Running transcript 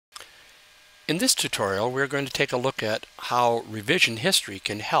In this tutorial, we're going to take a look at how revision history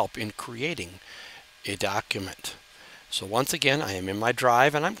can help in creating a document. So once again, I am in my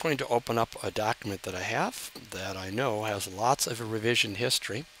drive and I'm going to open up a document that I have that I know has lots of revision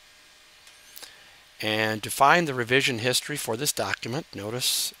history. And to find the revision history for this document,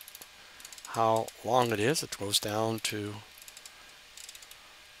 notice how long it is. It goes down to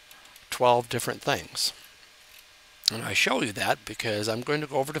 12 different things. And I show you that because I'm going to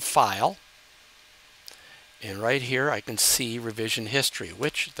go over to File, and right here I can see revision history,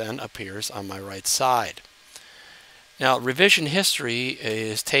 which then appears on my right side. Now, revision history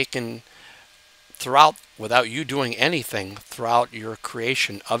is taken throughout, without you doing anything, throughout your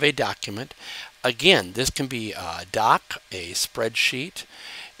creation of a document. Again, this can be a doc, a spreadsheet,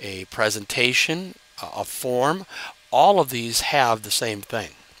 a presentation, a form. All of these have the same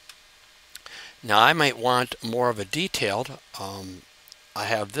thing. Now, I might want more of a detailed, I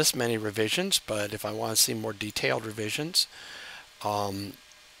have this many revisions, but if I want to see more detailed revisions, there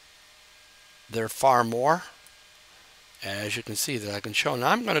are far more, as you can see, that I can show.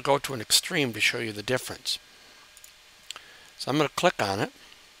 Now I'm going to go to an extreme to show you the difference. So I'm going to click on it.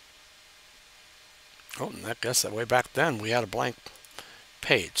 Oh, and I guess that way back then we had a blank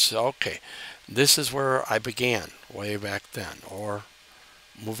page. So okay, this is where I began way back then, or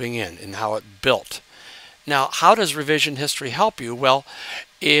moving in, and how it built. Now, how does revision history help you? Well,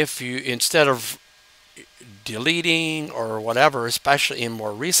 if you, instead of deleting or whatever, especially in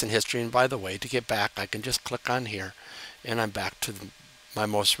more recent history, and by the way, to get back, I can just click on here and I'm back to my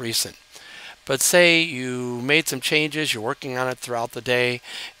most recent. But say you made some changes, you're working on it throughout the day,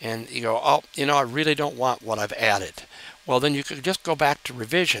 and you go, oh, you know, I really don't want what I've added. Well, then you could just go back to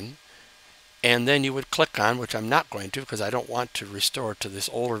revision, and then you would click on, which I'm not going to because I don't want to restore to this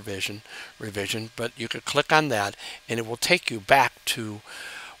old revision, but you could click on that and it will take you back to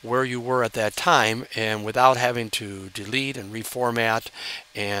where you were at that time, and without having to delete and reformat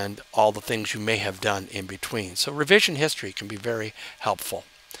and all the things you may have done in between. So revision history can be very helpful.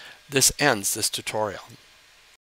 This ends this tutorial.